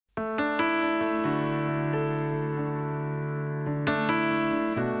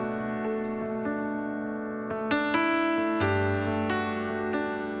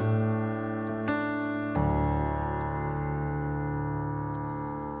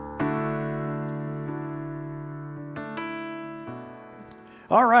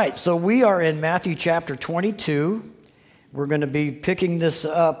All right, so we are in Matthew chapter 22. We're going to be picking this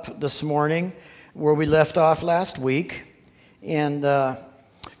up this morning where we left off last week. And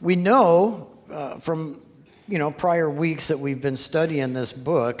we know from prior weeks that we've been studying this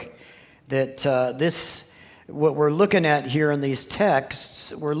book that what we're looking at here in these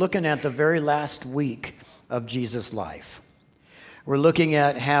texts, we're looking at the very last week of Jesus' life. We're looking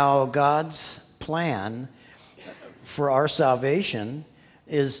at how God's plan for our salvation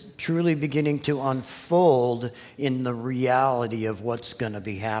is truly beginning to unfold in the reality of what's going to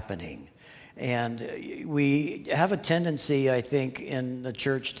be happening. And we have a tendency, I think, in the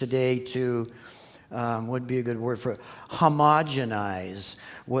church today to, would be a good word for it, homogenize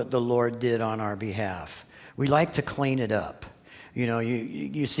what the Lord did on our behalf. We like to clean it up.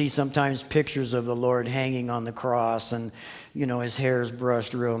 You see sometimes pictures of the Lord hanging on the cross, and his hair's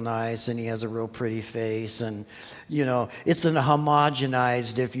brushed real nice and he has a real pretty face, and it's an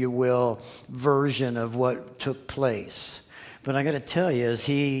homogenized, if you will, version of what took place. But I got to tell you, as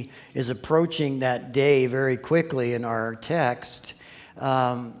he is approaching that day very quickly in our text,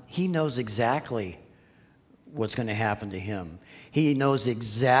 he knows exactly what's going to happen to him. He knows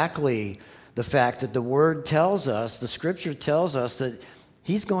exactly the fact that the Word tells us, the Scripture tells us, that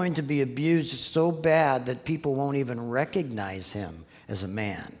he's going to be abused so bad that people won't even recognize him as a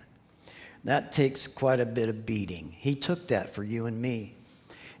man. That takes quite a bit of beating. He took that for you and me.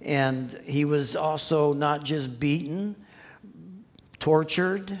 And he was also not just beaten,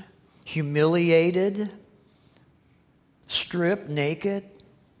 tortured, humiliated, stripped naked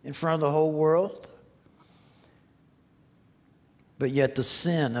in front of the whole world. But yet the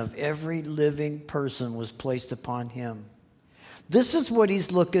sin of every living person was placed upon him. This is what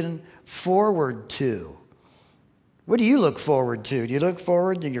he's looking forward to. What do you look forward to? Do you look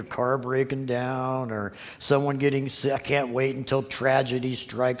forward to your car breaking down or someone getting sick? I can't wait until tragedy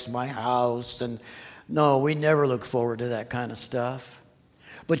strikes my house. And no, we never look forward to that kind of stuff.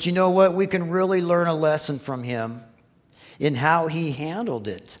 But you know what? We can really learn a lesson from him in how he handled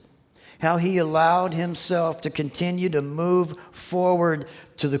it. How he allowed himself to continue to move forward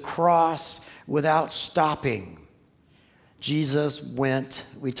to the cross without stopping. Jesus went,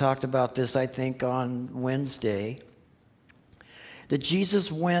 we talked about this, I think, on Wednesday, that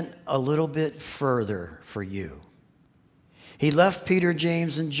Jesus went a little bit further for you. He left Peter,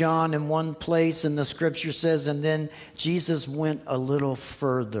 James, and John in one place, and the Scripture says, and then Jesus went a little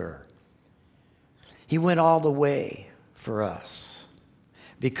further. He went all the way for us.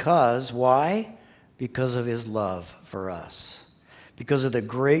 Because, why? Because of his love for us. Because of the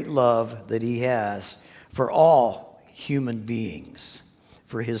great love that he has for all human beings,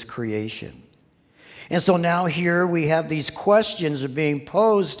 for his creation. And so now here we have these questions are being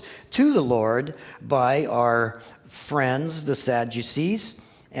posed to the Lord by our friends, the Sadducees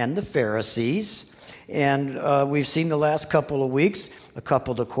and the Pharisees. And we've seen the last couple of weeks a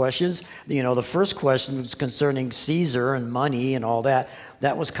couple of the questions. The first question was concerning Caesar and money and all that.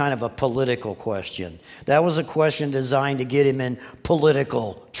 That was kind of a political question. That was a question designed to get him in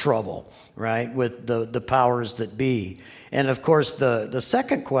political trouble, right, with the powers that be. And of course, the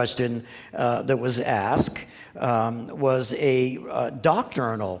second question that was asked was a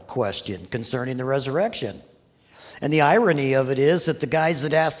doctrinal question concerning the resurrection. And the irony of it is that the guys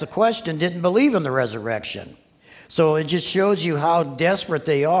that asked the question didn't believe in the resurrection. So it just shows you how desperate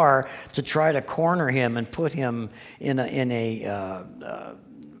they are to try to corner him and put him in a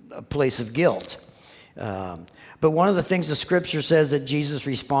place of guilt. But one of the things the Scripture says that Jesus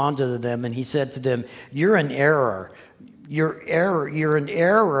responded to them, and he said to them, "You're in error. You're in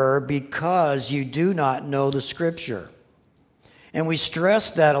error because you do not know the Scripture." And we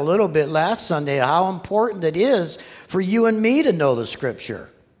stressed that a little bit last Sunday, how important it is for you and me to know the Scripture.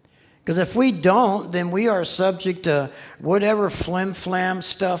 Because if we don't, then we are subject to whatever flim-flam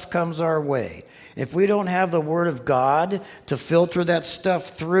stuff comes our way. If we don't have the Word of God to filter that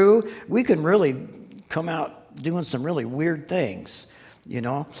stuff through, we can really come out doing some really weird things.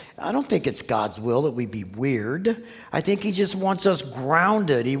 I don't think it's God's will that we be weird. I think he just wants us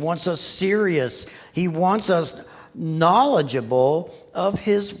grounded. He wants us serious. He wants us knowledgeable of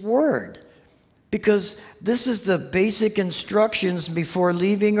his Word. Because this is the basic instructions before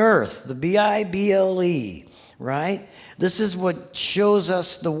leaving earth, the Bible, right? This is what shows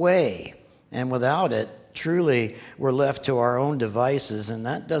us the way. And without it, truly, we're left to our own devices, and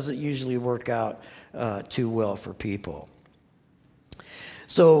that doesn't usually work out too well for people.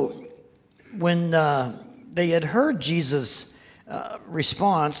 So when they had heard Jesus'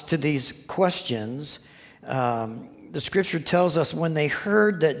 response to these questions, the Scripture tells us when they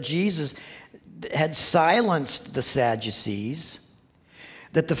heard that Jesus had silenced the Sadducees,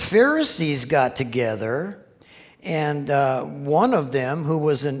 that the Pharisees got together, and one of them, who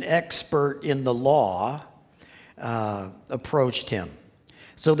was an expert in the law, approached him.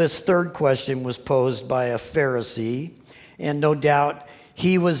 So this third question was posed by a Pharisee, and no doubt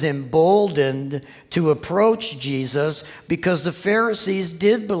he was emboldened to approach Jesus because the Pharisees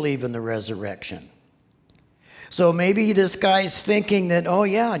did believe in the resurrection. So maybe this guy's thinking that, oh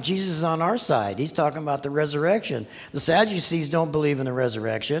yeah, Jesus is on our side. He's talking about the resurrection. The Sadducees don't believe in the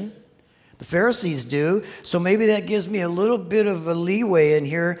resurrection. The Pharisees do. So maybe that gives me a little bit of a leeway in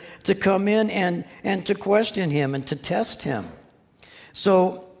here to come in and to question him and to test him.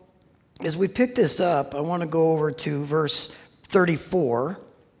 So as we pick this up, I want to go over to verse 34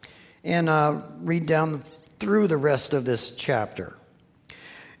 and read down through the rest of this chapter.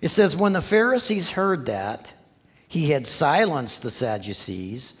 It says, when the Pharisees heard that he had silenced the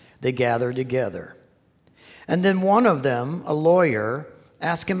Sadducees, they gathered together. And then one of them, a lawyer,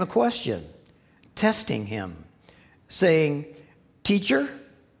 asked him a question, testing him, saying, Teacher,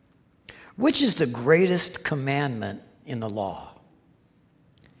 which is the greatest commandment in the law?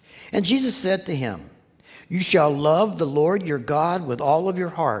 And Jesus said to him, you shall love the Lord your God with all of your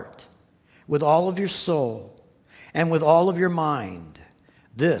heart, with all of your soul, and with all of your mind.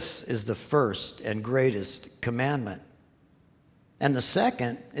 This is the first and greatest commandment. And the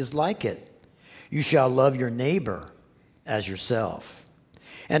second is like it. You shall love your neighbor as yourself.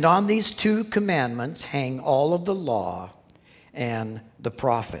 And on these two commandments hang all of the law and the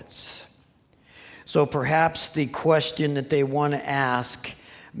prophets. So perhaps the question that they want to ask,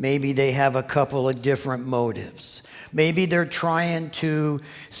 maybe they have a couple of different motives. Maybe they're trying to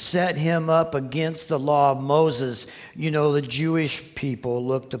set him up against the law of Moses. You know, the Jewish people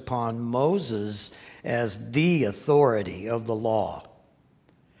looked upon Moses as the authority of the law.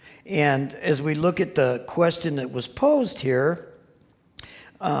 And as we look at the question that was posed here,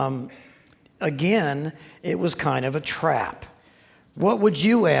 again, it was kind of a trap. What would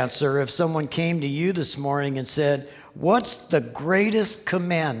you answer if someone came to you this morning and said, what's the greatest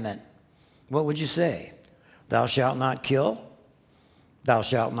commandment? What would you say? Thou shalt not kill. Thou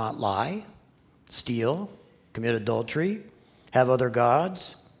shalt not lie, steal, commit adultery, have other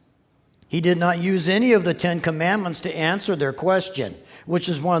gods. He did not use any of the 10 commandments to answer their question, which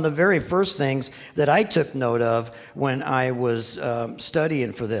is one of the very first things that I took note of when I was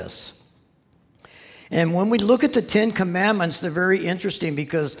studying for this. And when we look at the 10 commandments, they're very interesting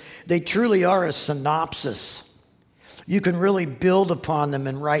because they truly are a synopsis. You can really build upon them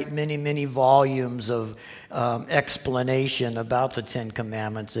and write many, many volumes of explanation about the 10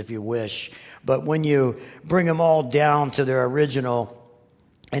 commandments if you wish. But when you bring them all down to their original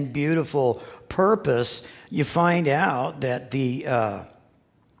and beautiful purpose, you find out that the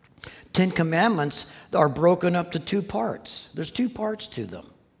 10 commandments are broken up to two parts. There's two parts to them.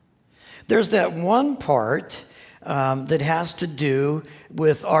 There's that one part that has to do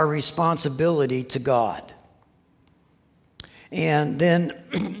with our responsibility to God. And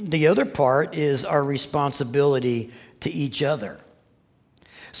then the other part is our responsibility to each other.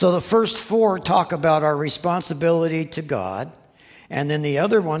 So the first 4 talk about our responsibility to God, and then the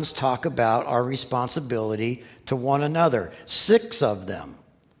other ones talk about our responsibility to one another, 6 of them.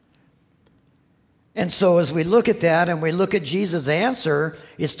 And so as we look at that and we look at Jesus' answer,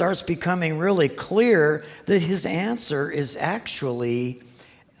 it starts becoming really clear that his answer is actually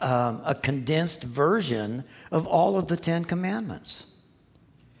a condensed version of all of the 10 commandments.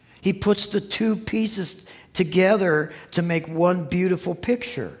 He puts the two pieces together to make one beautiful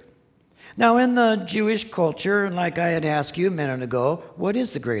picture. Now, in the Jewish culture, like I had asked you a minute ago, what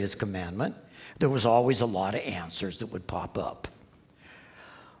is the greatest commandment? There was always a lot of answers that would pop up.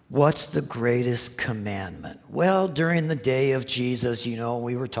 What's the greatest commandment? Well, during the day of Jesus, you know,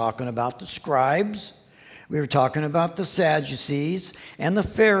 we were talking about the scribes. We were talking about the Sadducees and the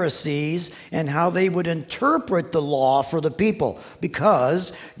Pharisees and how they would interpret the law for the people,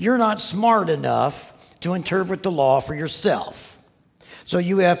 because you're not smart enough to interpret the law for yourself. So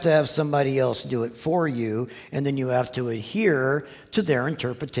you have to have somebody else do it for you, and then you have to adhere to their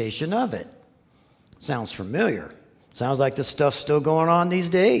interpretation of it. Sounds familiar. Sounds like the stuff's still going on these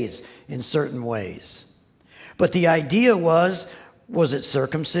days in certain ways. But the idea was it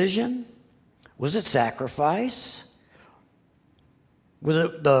circumcision? Was it sacrifice? Was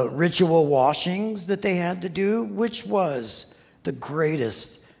it the ritual washings that they had to do? Which was the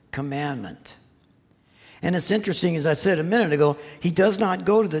greatest commandment? And it's interesting, as I said a minute ago, he does not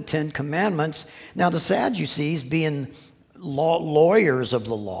go to the 10 commandments. Now, the Sadducees, being lawyers of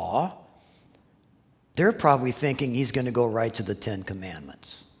the law, they're probably thinking he's going to go right to the 10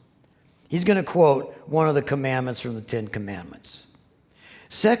 commandments. He's going to quote one of the commandments from the 10 commandments.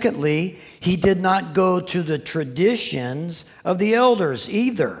 Secondly, he did not go to the traditions of the elders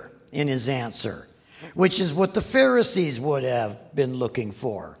either in his answer, which is what the Pharisees would have been looking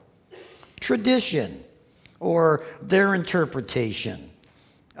for. Tradition, or their interpretation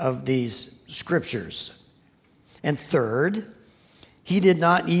of these scriptures. And third, he did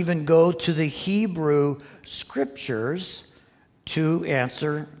not even go to the Hebrew scriptures to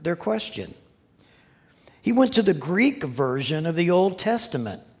answer their question. He went to the Greek version of the Old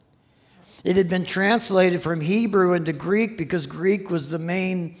Testament. It had been translated from Hebrew into Greek because Greek was the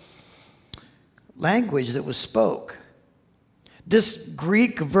main language that was spoke. This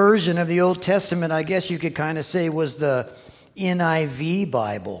Greek version of the Old Testament, I guess you could kind of say, was the NIV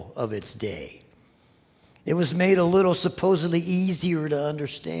Bible of its day. It was made a little supposedly easier to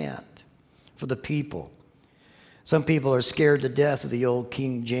understand for the people. Some people are scared to death of the old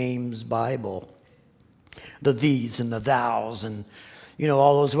King James Bible. The these and the thous and,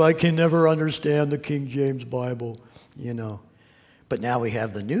 all those, well, I can never understand the King James Bible, But now we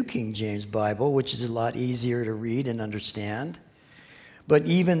have the New King James Bible, which is a lot easier to read and understand. But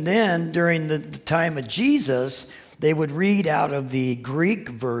even then, during the time of Jesus, they would read out of the Greek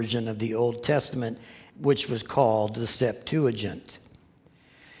version of the Old Testament, which was called the Septuagint.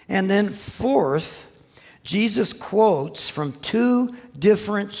 And then fourth, Jesus quotes from two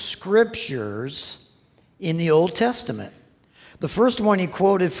different scriptures in the Old Testament. The first one he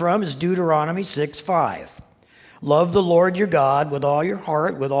quoted from is Deuteronomy 6:5. Love the Lord your God with all your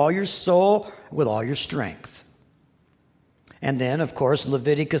heart, with all your soul, with all your strength. And then, of course,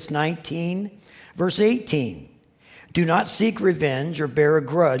 Leviticus 19, verse 18. Do not seek revenge or bear a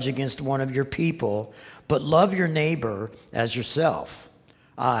grudge against one of your people, but love your neighbor as yourself.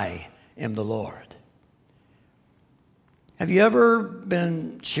 I am the Lord. Have you ever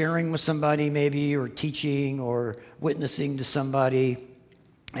been sharing with somebody maybe, or teaching or witnessing to somebody,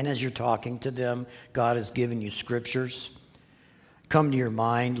 and as you're talking to them, God has given you scriptures come to your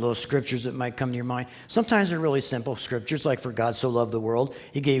mind, little scriptures that might come to your mind? Sometimes they're really simple scriptures, like for God so loved the world,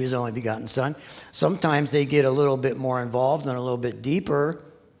 he gave his only begotten son. Sometimes they get a little bit more involved and a little bit deeper.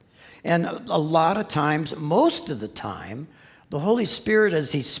 And a lot of times, most of the time, the Holy Spirit,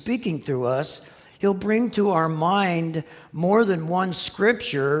 as he's speaking through us, he'll bring to our mind more than one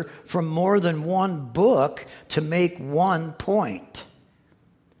scripture from more than one book to make one point.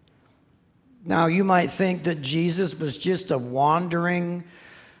 Now, you might think that Jesus was just a wandering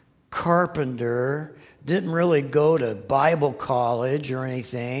carpenter, didn't really go to Bible college or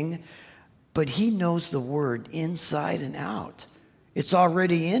anything, but he knows the word inside and out. It's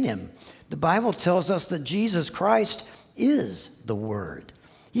already in him. The Bible tells us that Jesus Christ is the Word.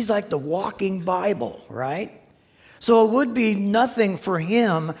 He's like the walking Bible, right? So it would be nothing for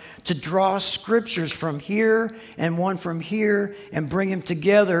him to draw scriptures from here and one from here and bring them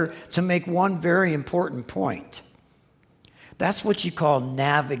together to make one very important point. That's what you call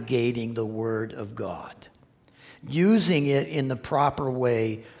navigating the Word of God, using it in the proper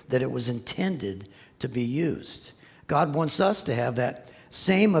way that it was intended to be used. God wants us to have that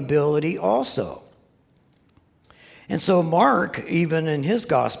same ability also. And so Mark, even in his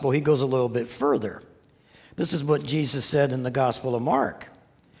gospel, he goes a little bit further. This is what Jesus said in the Gospel of Mark.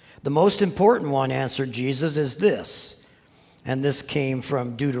 The most important one, answered Jesus, is this. And this came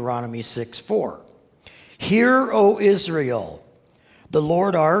from Deuteronomy 6:4. Hear, O Israel, the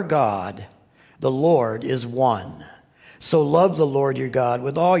Lord our God, the Lord is one. So love the Lord your God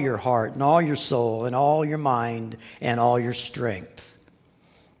with all your heart and all your soul and all your mind and all your strength.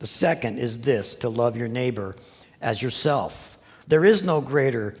 The second is this, to love your neighbor as yourself. There is no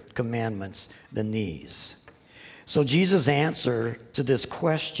greater commandments than these. So Jesus' answer to this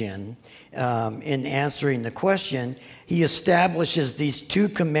question, in answering the question, he establishes these two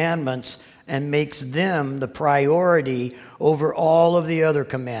commandments and makes them the priority over all of the other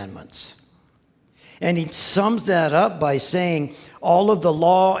commandments. And he sums that up by saying all of the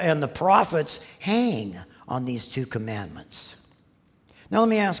law and the prophets hang on these two commandments. Now let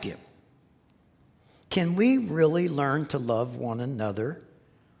me ask you, can we really learn to love one another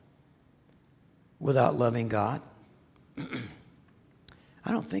without loving God?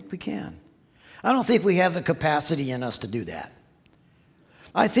 I don't think we can. I don't think we have the capacity in us to do that.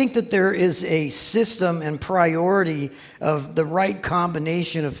 I think that there is a system and priority of the right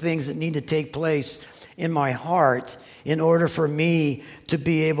combination of things that need to take place in my heart in order for me to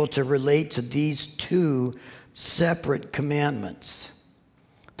be able to relate to these two separate commandments.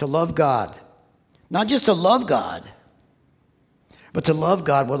 To love God. Not just to love God, but to love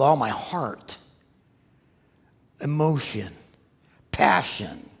God with all my heart, emotion,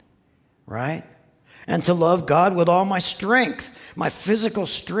 passion, right? and to love God with all my strength, my physical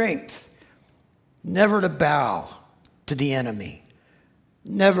strength, never to bow to the enemy,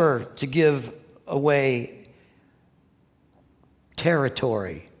 never to give away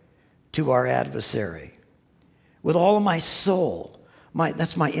territory to our adversary. With all of my soul,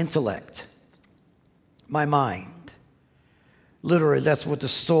 that's my intellect, my mind. Literally, that's what the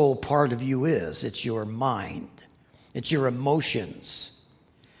soul part of you is. It's your mind. It's your emotions.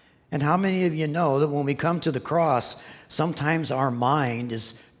 And how many of you know that when we come to the cross, sometimes our mind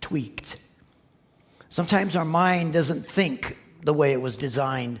is tweaked? Sometimes our mind doesn't think the way it was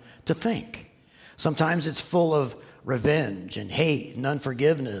designed to think. Sometimes it's full of revenge and hate and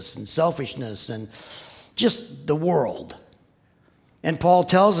unforgiveness and selfishness and just the world. And Paul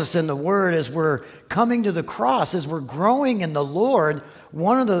tells us in the Word, as we're coming to the cross, as we're growing in the Lord,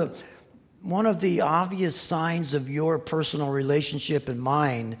 one of the obvious signs of your personal relationship and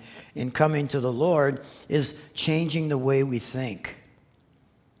mine in coming to the Lord is changing the way we think.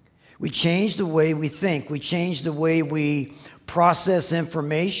 We change the way we think. We change the way we process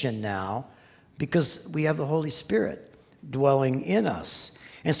information now because we have the Holy Spirit dwelling in us.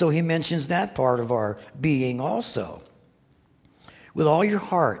 And so he mentions that part of our being also. With all your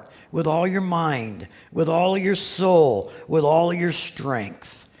heart, with all your mind, with all your soul, with all your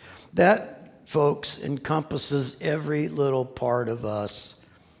strength. That, folks, encompasses every little part of us,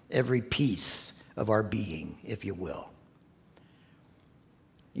 every piece of our being, if you will.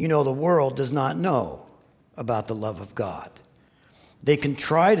 You know, the world does not know about the love of God. They can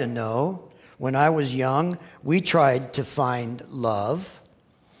try to know. When I was young, we tried to find love,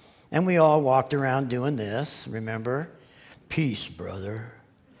 and we all walked around doing this, remember? Peace, brother.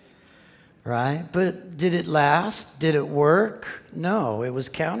 Right? But did it last? Did it work? No, it was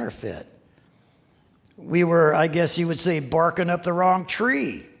counterfeit. We were, I guess you would say, barking up the wrong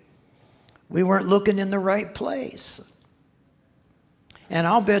tree. We weren't looking in the right place. And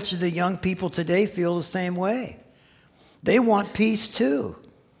I'll bet you the young people today feel the same way. They want peace too.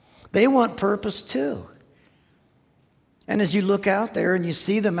 They want purpose too. And as you look out there and you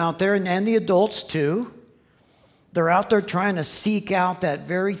see them out there, and the adults too, they're out there trying to seek out that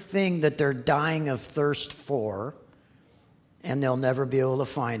very thing that they're dying of thirst for, and they'll never be able to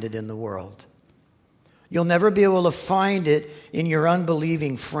find it in the world. You'll never be able to find it in your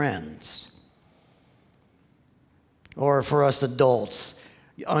unbelieving friends. Or for us adults,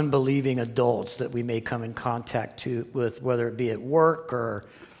 unbelieving adults that we may come in contact with, whether it be at work or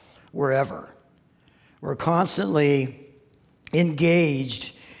wherever. We're constantly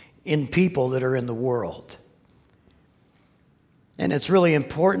engaged in people that are in the world. And it's really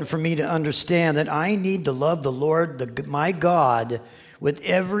important for me to understand that I need to love the Lord, my God, with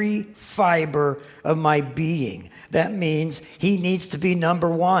every fiber of my being. That means he needs to be number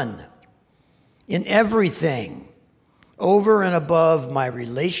one in everything, over and above my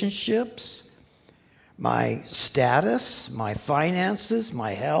relationships, my status, my finances,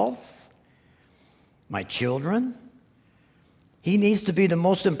 my health, my children. He needs to be the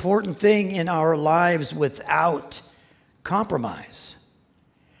most important thing in our lives without compromise.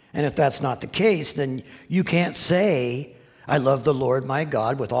 And if that's not the case, then you can't say, I love the Lord my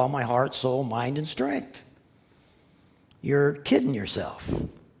God with all my heart, soul, mind, and strength. You're kidding yourself.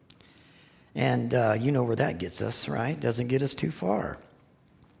 And you know where that gets us, right? Doesn't get us too far.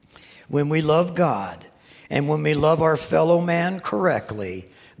 When we love God and when we love our fellow man correctly,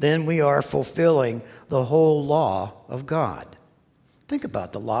 then we are fulfilling the whole law of God. Think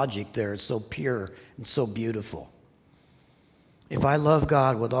about the logic there. It's so pure and so beautiful. If I love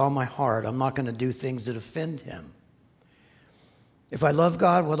God with all my heart, I'm not going to do things that offend him. If I love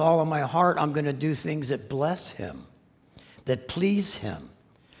God with all of my heart, I'm going to do things that bless him, that please him.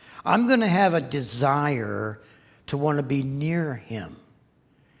 I'm going to have a desire to want to be near him.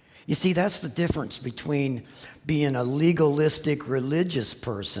 You see, that's the difference between being a legalistic religious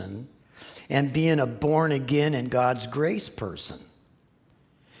person and being a born-again and God's grace person.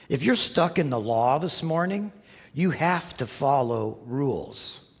 If you're stuck in the law this morning, you have to follow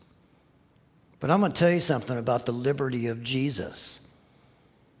rules. But I'm going to tell you something about the liberty of Jesus.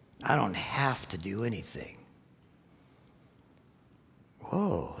 I don't have to do anything.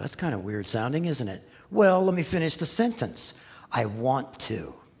 Whoa, that's kind of weird sounding, isn't it? Well, let me finish the sentence. I want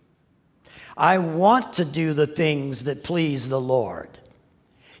to. I want to do the things that please the Lord.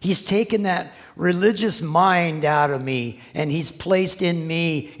 He's taken that religious mind out of me, and he's placed in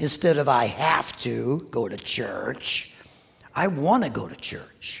me, instead of I have to go to church, I want to go to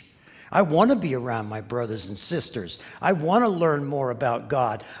church. I want to be around my brothers and sisters. I want to learn more about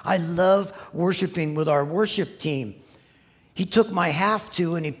God. I love worshiping with our worship team. He took my have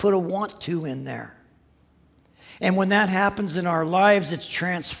to and he put a want to in there. And when that happens in our lives, it's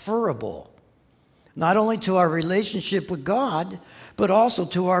transferable, not only to our relationship with God, but also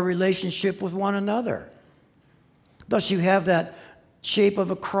to our relationship with one another. Thus, you have that shape of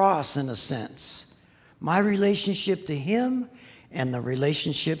a cross in a sense. My relationship to him and the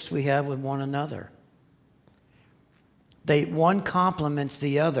relationships we have with one another. One complements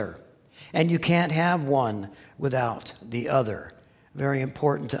the other, and you can't have one without the other. Very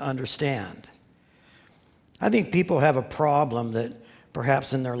important to understand. I think people have a problem that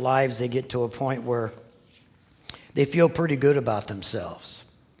perhaps in their lives they get to a point where they feel pretty good about themselves.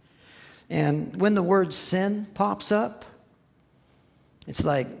 And when the word sin pops up, it's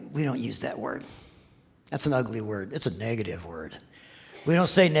like, we don't use that word. That's an ugly word. It's a negative word. We don't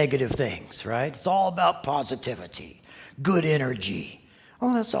say negative things, right? It's all about positivity, good energy.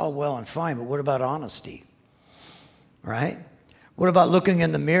 Oh, that's all well and fine, but what about honesty, right? What about looking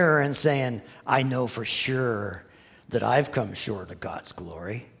in the mirror and saying, I know for sure that I've come short of God's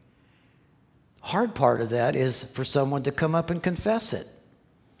glory? Hard part of that is for someone to come up and confess it.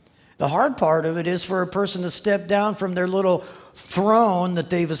 The hard part of it is for a person to step down from their little throne that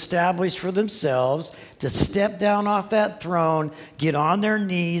they've established for themselves, to step down off that throne, get on their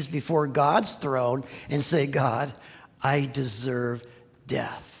knees before God's throne and say, God, I deserve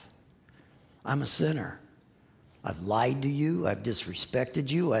death. I'm a sinner. I've lied to you. I've disrespected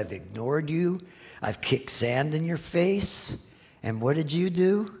you. I've ignored you. I've kicked sand in your face. And what did you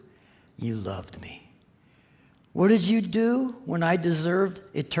do? You loved me. What did you do when I deserved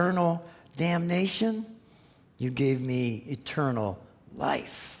eternal damnation? You gave me eternal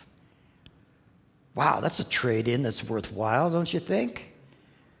life. Wow, that's a trade-in that's worthwhile, don't you think?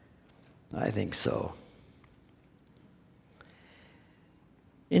 I think so.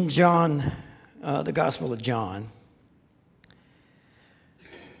 In John, the Gospel of John,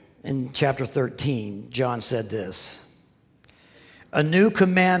 in chapter 13, John said this, "A new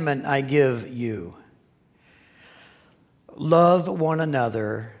commandment I give you. Love one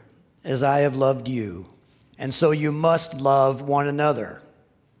another as I have loved you, and so you must love one another.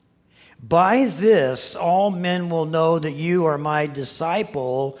 By this, all men will know that you are my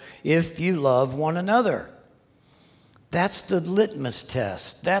disciple if you love one another." That's the litmus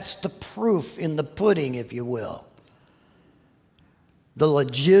test. That's the proof in the pudding, if you will. The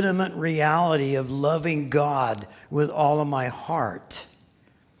legitimate reality of loving God with all of my heart.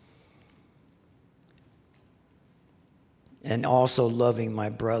 And also loving my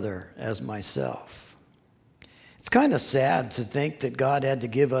brother as myself. It's kind of sad to think that God had to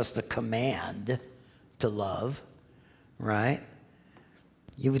give us the command to love, right?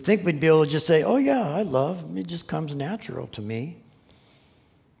 You would think we'd be able to just say, oh yeah, I love. It just comes natural to me.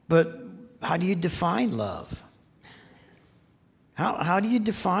 But how do you define love? How do you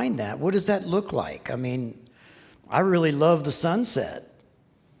define that? What does that look like? I mean, I really love the sunset.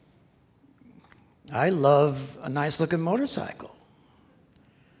 I love a nice-looking motorcycle.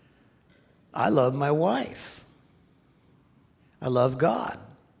 I love my wife. I love God.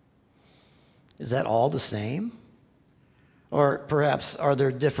 Is that all the same? Or perhaps are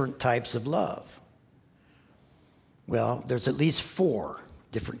there different types of love? Well, there's at least 4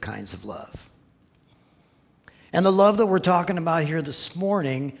 different kinds of love. And the love that we're talking about here this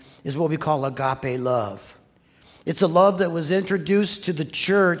morning is what we call agape love. It's a love that was introduced to the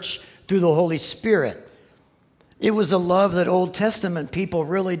church through the Holy Spirit. It was a love that Old Testament people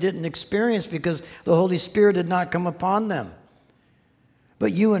really didn't experience because the Holy Spirit did not come upon them.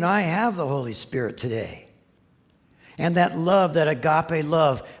 But you and I have the Holy Spirit today. And that love, that agape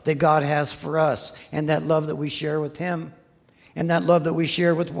love that God has for us, and that love that we share with Him, and that love that we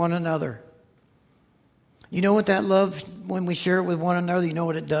share with one another. You know what that love, when we share it with one another, you know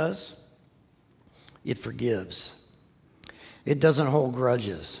what it does? It forgives. It doesn't hold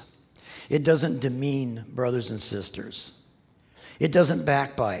grudges. It doesn't demean brothers and sisters. It doesn't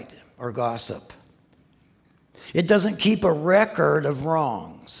backbite or gossip. It doesn't keep a record of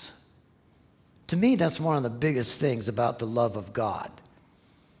wrongs. To me, that's one of the biggest things about the love of God.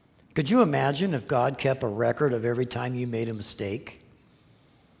 Could you imagine if God kept a record of every time you made a mistake?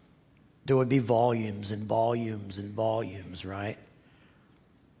 There would be volumes and volumes and volumes, right?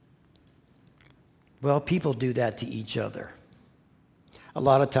 Well, people do that to each other. A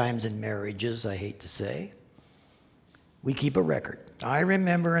lot of times in marriages, I hate to say, we keep a record. I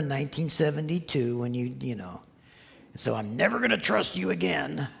remember in 1972 when you know, so I'm never going to trust you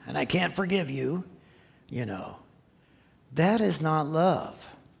again, and I can't forgive you, you know. That is not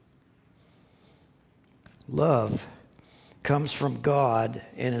love. Love comes from God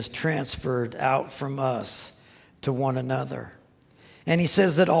and is transferred out from us to one another. And he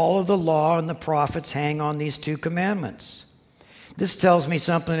says that all of the law and the prophets hang on these two commandments. This tells me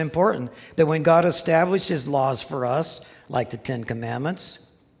something important, that when God established his laws for us, like the 10 Commandments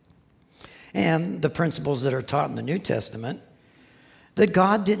and the principles that are taught in the New Testament, that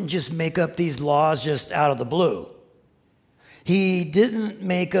God didn't just make up these laws just out of the blue. He didn't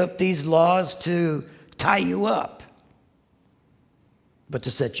make up these laws to tie you up, but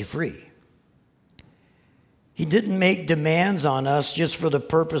to set you free. He didn't make demands on us just for the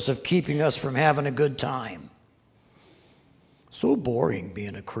purpose of keeping us from having a good time. So boring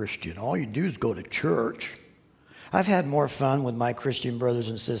being a Christian. All you do is go to church. I've had more fun with my Christian brothers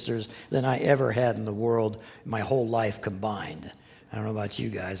and sisters than I ever had in the world my whole life combined. I don't know about you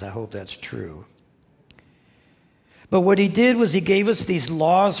guys. I hope that's true. But what he did was he gave us these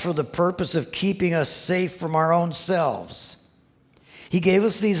laws for the purpose of keeping us safe from our own selves. He gave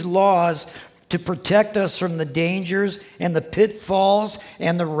us these laws to protect us from the dangers and the pitfalls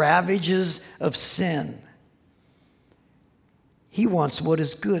and the ravages of sin. He wants what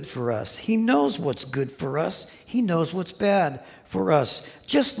is good for us. He knows what's good for us. He knows what's bad for us,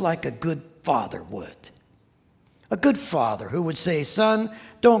 just like a good father would. A good father who would say, son,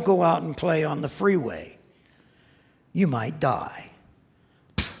 don't go out and play on the freeway. You might die.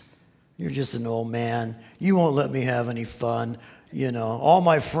 You're just an old man. You won't let me have any fun. You know, all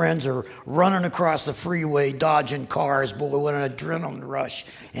my friends are running across the freeway, dodging cars. Boy, what an adrenaline rush.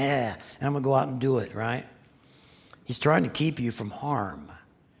 Yeah, I'm going to go out and do it, right? He's trying to keep you from harm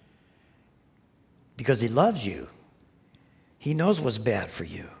because he loves you. He knows what's bad for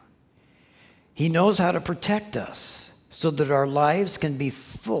you. He knows how to protect us so that our lives can be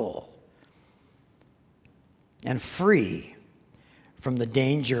full and free from the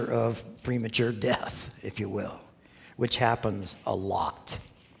danger of premature death, if you will, which happens a lot.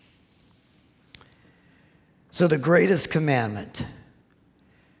 So the greatest commandment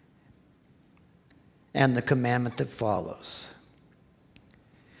and the commandment that follows.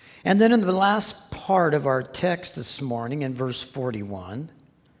 And then in the last part of our text this morning, in verse 41,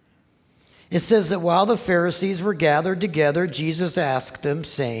 it says that while the Pharisees were gathered together, Jesus asked them,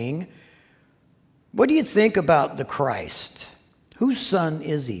 saying, what do you think about the Christ? Whose son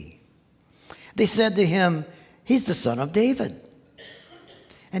is he? They said to him, he's the son of David.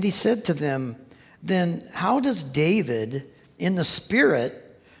 And he said to them, then how does David in the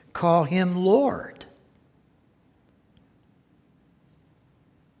Spirit call him Lord?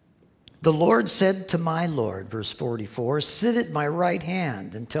 The Lord said to my Lord, verse 44, sit at my right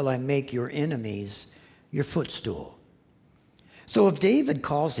hand until I make your enemies your footstool. So if David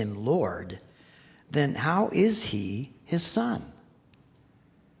calls him Lord, then how is he his son?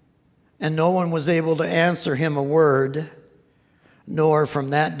 And no one was able to answer him a word, nor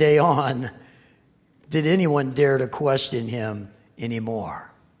from that day on did anyone dare to question him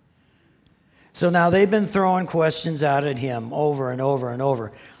anymore. So now they've been throwing questions out at him over and over and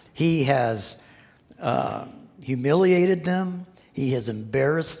over. He has humiliated them. He has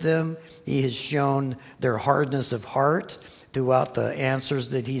embarrassed them. He has shown their hardness of heart throughout the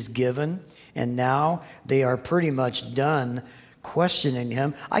answers that he's given. And now they are pretty much done questioning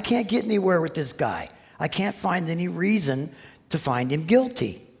him. I can't get anywhere with this guy. I can't find any reason to find him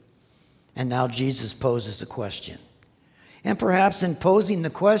guilty. And now Jesus poses a question. And perhaps in posing the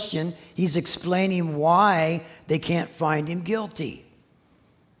question, he's explaining why they can't find him guilty.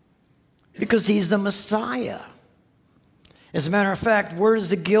 Because he's the Messiah. As a matter of fact, where does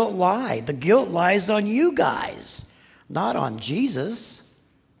the guilt lie? The guilt lies on you guys, not on Jesus.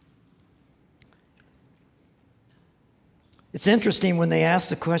 It's interesting when they asked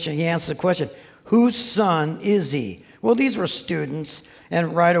the question, he asked the question, whose son is he? Well, these were students,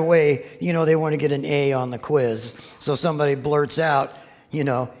 and right away, they want to get an A on the quiz. So somebody blurts out,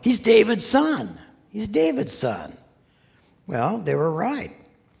 he's David's son. He's David's son. Well, they were right.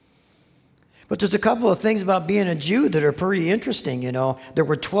 But there's a couple of things about being a Jew that are pretty interesting, There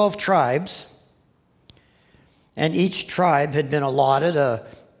were 12 tribes, and each tribe had been allotted a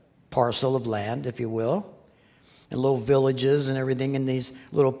parcel of land, if you will, and little villages and everything in these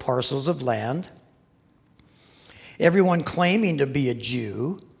little parcels of land. Everyone claiming to be a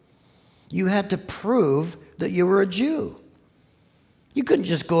Jew, you had to prove that you were a Jew. You couldn't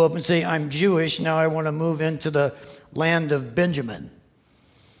just go up and say, I'm Jewish, now I want to move into the land of Benjamin.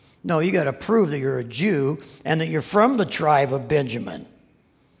 No, you got to prove that you're a Jew and that you're from the tribe of Benjamin.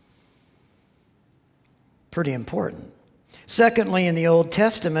 Pretty important. Secondly, in the Old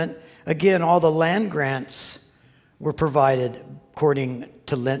Testament, again, all the land grants were provided according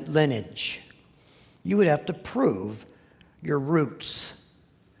to lineage. You would have to prove your roots.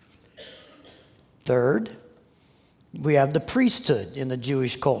 Third, We have the priesthood in the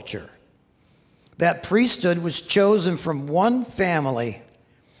Jewish culture. That priesthood was chosen from one family,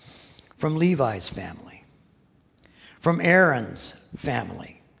 from Levi's family, from Aaron's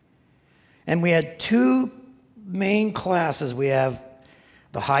family. And we had two main classes. We have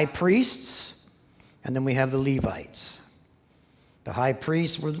the high priests, and then we have the Levites. The high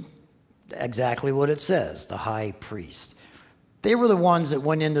priests were exactly what it says, the high priest. They were the ones that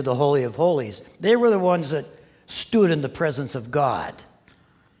went into the Holy of Holies. They were the ones that stood in the presence of God.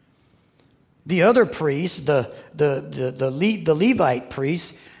 The other priests, the Levite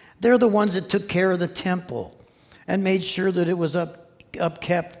priests, they're the ones that took care of the temple and made sure that it was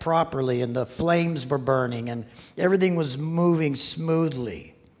upkept properly and the flames were burning and everything was moving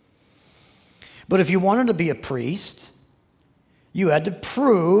smoothly. But if you wanted to be a priest, you had to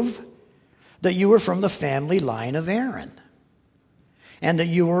prove that you were from the family line of Aaron and that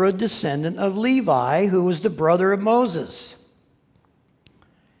you were a descendant of Levi, who was the brother of Moses.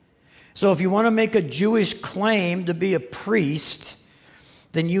 So if you want to make a Jewish claim to be a priest,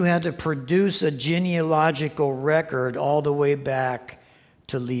 then you had to produce a genealogical record all the way back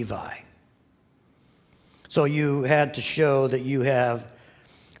to Levi. So you had to show that you have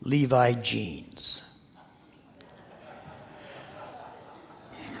Levi genes.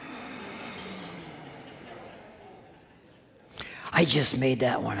 I just made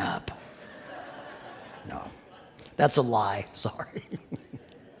that one up. No, that's a lie. Sorry.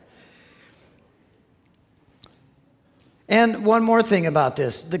 And one more thing about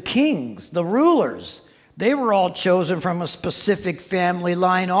this. The kings, the rulers, they were all chosen from a specific family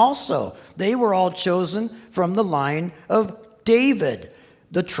line also. They were all chosen from the line of David,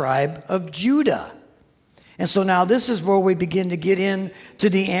 the tribe of Judah. And so now this is where we begin to get into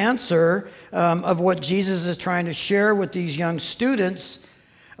the answer of what Jesus is trying to share with these young students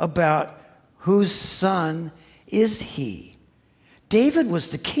about whose son is he. David was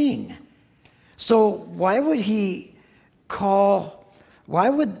the king. So why would he call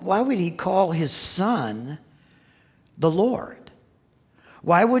his son the Lord?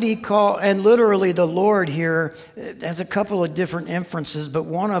 Why would he call, and literally the Lord here has a couple of different inferences, but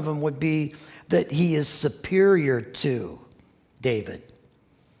one of them would be that he is superior to David.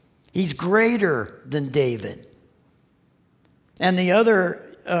 He's greater than David. And the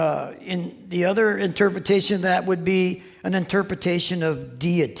other interpretation of that would be an interpretation of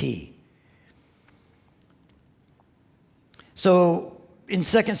deity. So in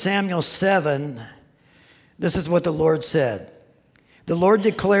 2 Samuel 7, this is what the Lord said. The Lord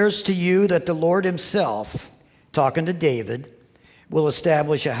declares to you that the Lord himself, talking to David, will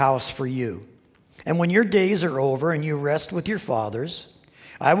establish a house for you. And when your days are over and you rest with your fathers,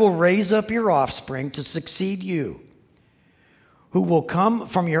 I will raise up your offspring to succeed you, who will come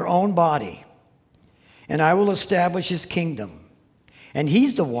from your own body, and I will establish his kingdom. And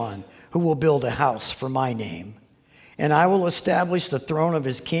he's the one who will build a house for my name, and I will establish the throne of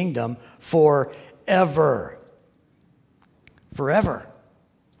his kingdom forever. Forever.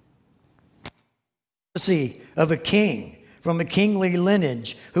 See, of a king from a kingly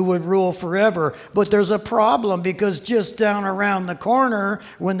lineage who would rule forever. But there's a problem, because just down around the corner,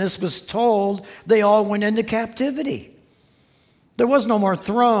 when this was told, they all went into captivity. There was no more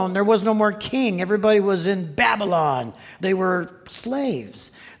throne. There was no more king. Everybody was in Babylon. They were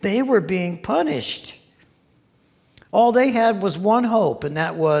slaves. They were being punished. All they had was one hope, and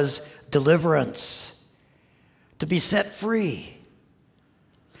that was deliverance, to be set free.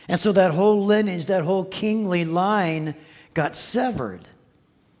 And so that whole lineage, that whole kingly line got severed.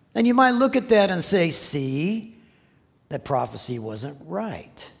 And you might look at that and say, see, that prophecy wasn't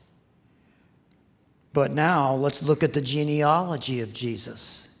right. But now let's look at the genealogy of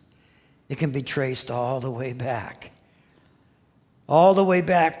Jesus. It can be traced all the way back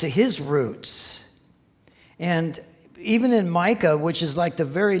to his roots. And even in Micah, which is like the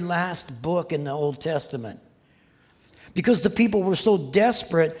very last book in the Old Testament, because the people were so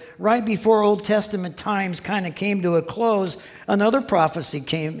desperate, right before Old Testament times kind of came to a close, another prophecy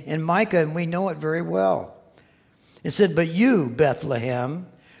came in Micah, and we know it very well. It said, but you, Bethlehem,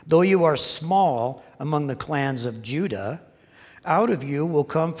 though you are small among the clans of Judah, out of you will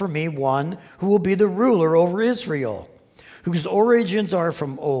come for me one who will be the ruler over Israel, whose origins are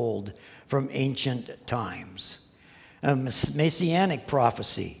from old, from ancient times. A messianic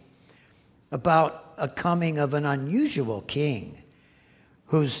prophecy about a coming of an unusual king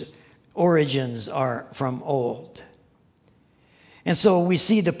whose origins are from old. And so we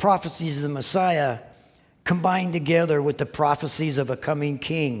see the prophecies of the Messiah combined together with the prophecies of a coming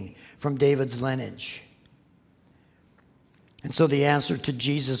king from David's lineage. And so the answer to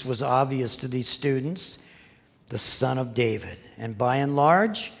Jesus was obvious to these students. the son of David. And by and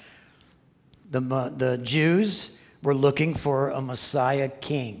large, the Jews were looking for a Messiah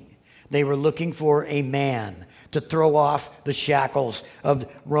king. They were looking for a man to throw off the shackles of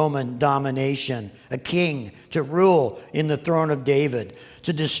Roman domination, a king to rule in the throne of David,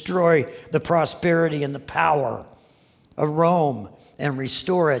 to destroy the prosperity and the power of Rome and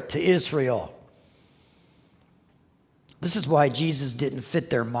restore it to Israel. This is why Jesus didn't fit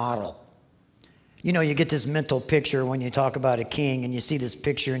their model. You know, you get this mental picture when you talk about a king and you see this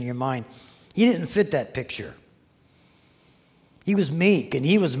picture in your mind. He didn't fit that picture. He was meek and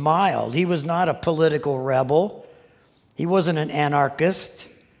he was mild. He was not a political rebel. He wasn't an anarchist.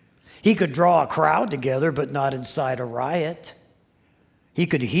 He could draw a crowd together, but not incite a riot. He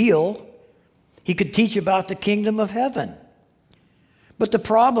could heal. He could teach about the kingdom of heaven. But the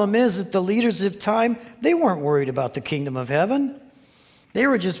problem is that the leaders of time, they weren't worried about the kingdom of heaven. They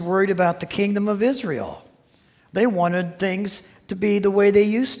were just worried about the kingdom of Israel. They wanted things to be the way they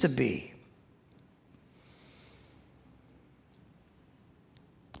used to be.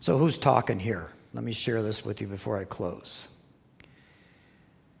 So who's talking here? Let me share this with you before I close.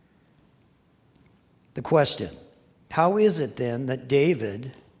 The question, how is it then that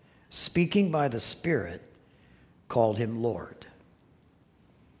David, speaking by the Spirit, called him Lord?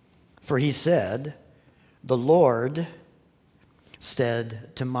 For he said, the Lord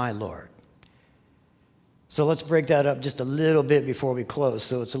said to my Lord. So let's break that up just a little bit before we close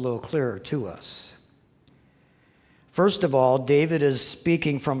so it's a little clearer to us. First of all, David is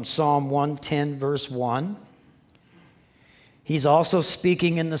speaking from Psalm 110, verse 1. He's also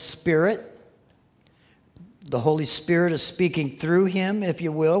speaking in the Spirit. The Holy Spirit is speaking through him, if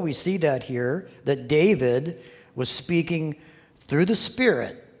you will. We see that here, that David was speaking through the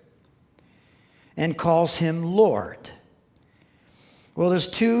Spirit and calls him Lord. Well, there's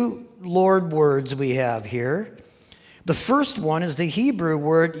two Lord words we have here. The first one is the Hebrew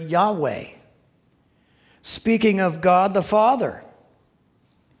word Yahweh, speaking of God the Father.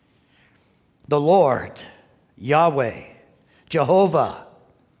 The Lord, Yahweh, Jehovah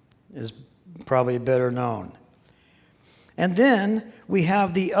is probably better known. And then we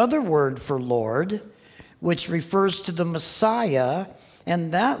have the other word for Lord, which refers to the Messiah,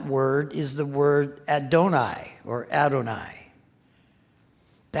 and that word is the word Adonai or Adonai.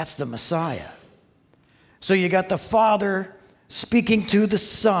 That's the Messiah. So you got the Father speaking to the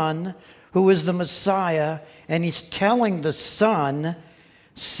Son, who is the Messiah, and he's telling the Son,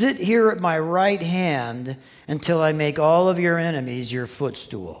 sit here at my right hand until I make all of your enemies your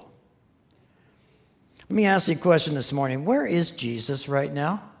footstool. Let me ask you a question this morning. Where is Jesus right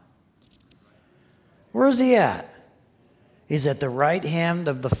now? Where is he at? He's at the right hand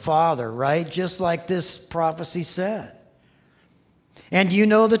of the Father, right? Just like this prophecy said. And do you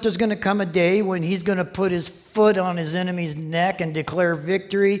know that there's going to come a day when he's going to put his foot on his enemy's neck and declare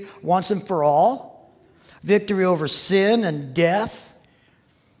victory once and for all? Victory over sin and death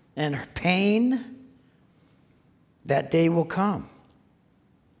and pain. That day will come.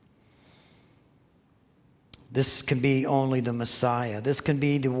 This can be only the Messiah. This can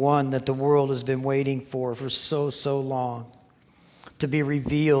be the one that the world has been waiting for so long, to be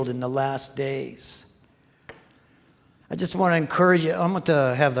revealed in the last days. I just want to encourage you. I'm going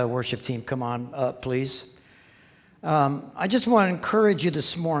to have the worship team come on up, please. I just want to encourage you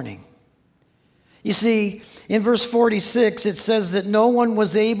this morning. You see, in verse 46, it says that no one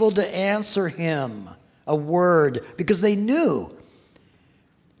was able to answer him a word because they knew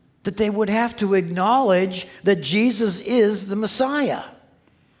that they would have to acknowledge that Jesus is the Messiah.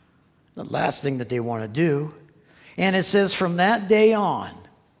 The last thing that they want to do. And it says from that day on,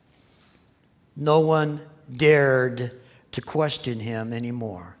 no one dared to question him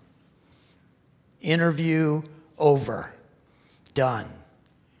anymore. Interview over. Done.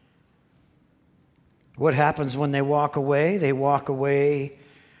 What happens when they walk away? They walk away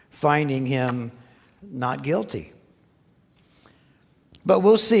finding him not guilty. But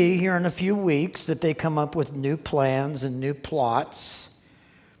we'll see here in a few weeks that they come up with new plans and new plots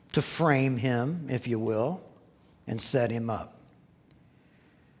to frame him, if you will, and set him up.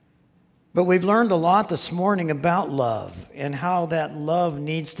 But we've learned a lot this morning about love and how that love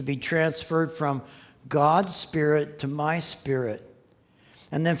needs to be transferred from God's Spirit to my spirit,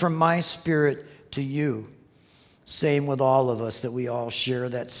 and then from my spirit to you. Same with all of us, that we all share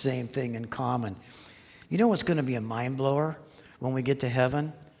that same thing in common. You know what's going to be a mind blower when we get to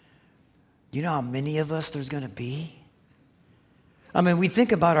heaven? You know how many of us there's going to be? I mean, we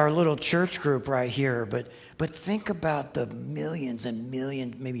think about our little church group right here, but think about the millions and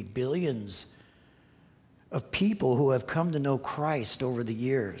millions, maybe billions of people who have come to know Christ over the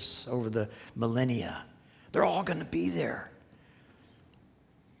years, over the millennia. They're all going to be there.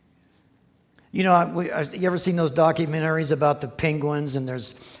 You know, you ever seen those documentaries about the penguins, and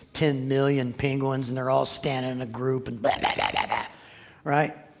there's 10 million penguins, and they're all standing in a group, and blah, blah, blah, blah, blah,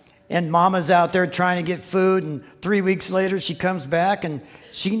 right? And mama's out there trying to get food, and 3 weeks later she comes back, and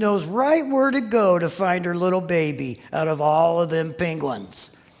she knows right where to go to find her little baby out of all of them penguins.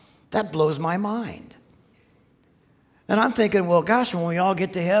 That blows my mind. And I'm thinking, well, gosh, when we all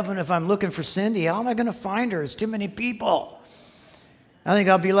get to heaven, if I'm looking for Cindy, how am I going to find her? It's too many people. I think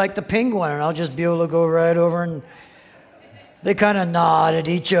I'll be like the penguin, and I'll just be able to go right over, and they kind of nod at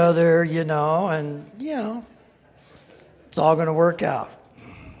each other, you know, and, you know, it's all going to work out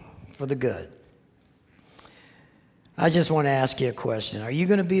for the good. I just want to ask you a question. Are you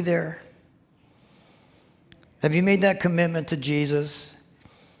going to be there? Have you made that commitment to Jesus?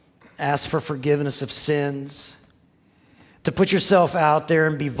 Ask for forgiveness of sins? To put yourself out there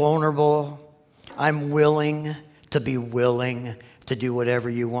and be vulnerable? I'm willing to be willing to do whatever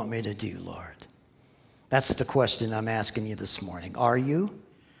you want me to do, Lord. That's the question I'm asking you this morning. Are you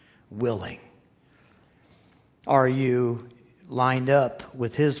willing? Are you lined up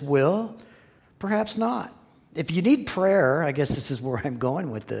with His will? Perhaps not. If you need prayer, I guess this is where I'm going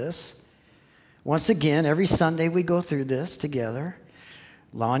with this. Once again, every Sunday we go through this together.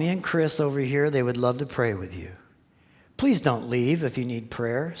 Lonnie and Chris over here, they would love to pray with you. Please don't leave if you need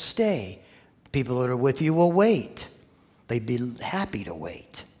prayer. Stay. People that are with you will wait. They'd be happy to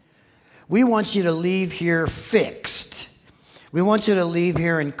wait. We want you to leave here fixed. We want you to leave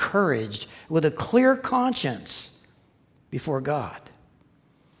here encouraged with a clear conscience before God.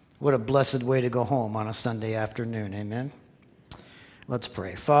 What a blessed way to go home on a Sunday afternoon. Amen. Let's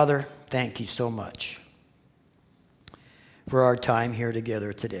pray. Father, thank you so much for our time here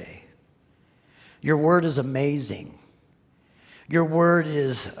together today. Your word is amazing. Your word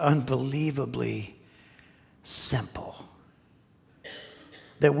is unbelievably simple.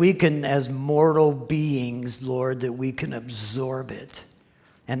 That we can, as mortal beings, Lord, that we can absorb it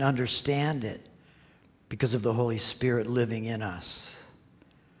and understand it because of the Holy Spirit living in us.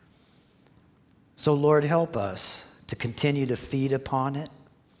 So, Lord, help us to continue to feed upon it,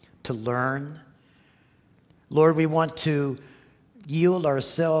 to learn. Lord, we want to yield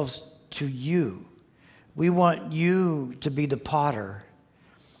ourselves to you. We want you to be the potter,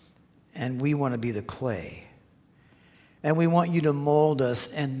 and we want to be the clay. And we want you to mold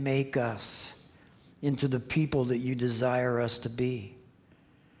us and make us into the people that you desire us to be.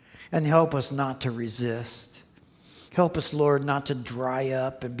 And help us not to resist. Help us, Lord, not to dry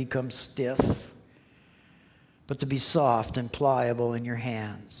up and become stiff, but to be soft and pliable in your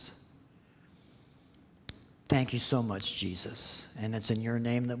hands. Thank you so much, Jesus. And it's in your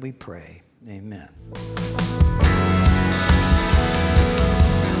name that we pray. Amen.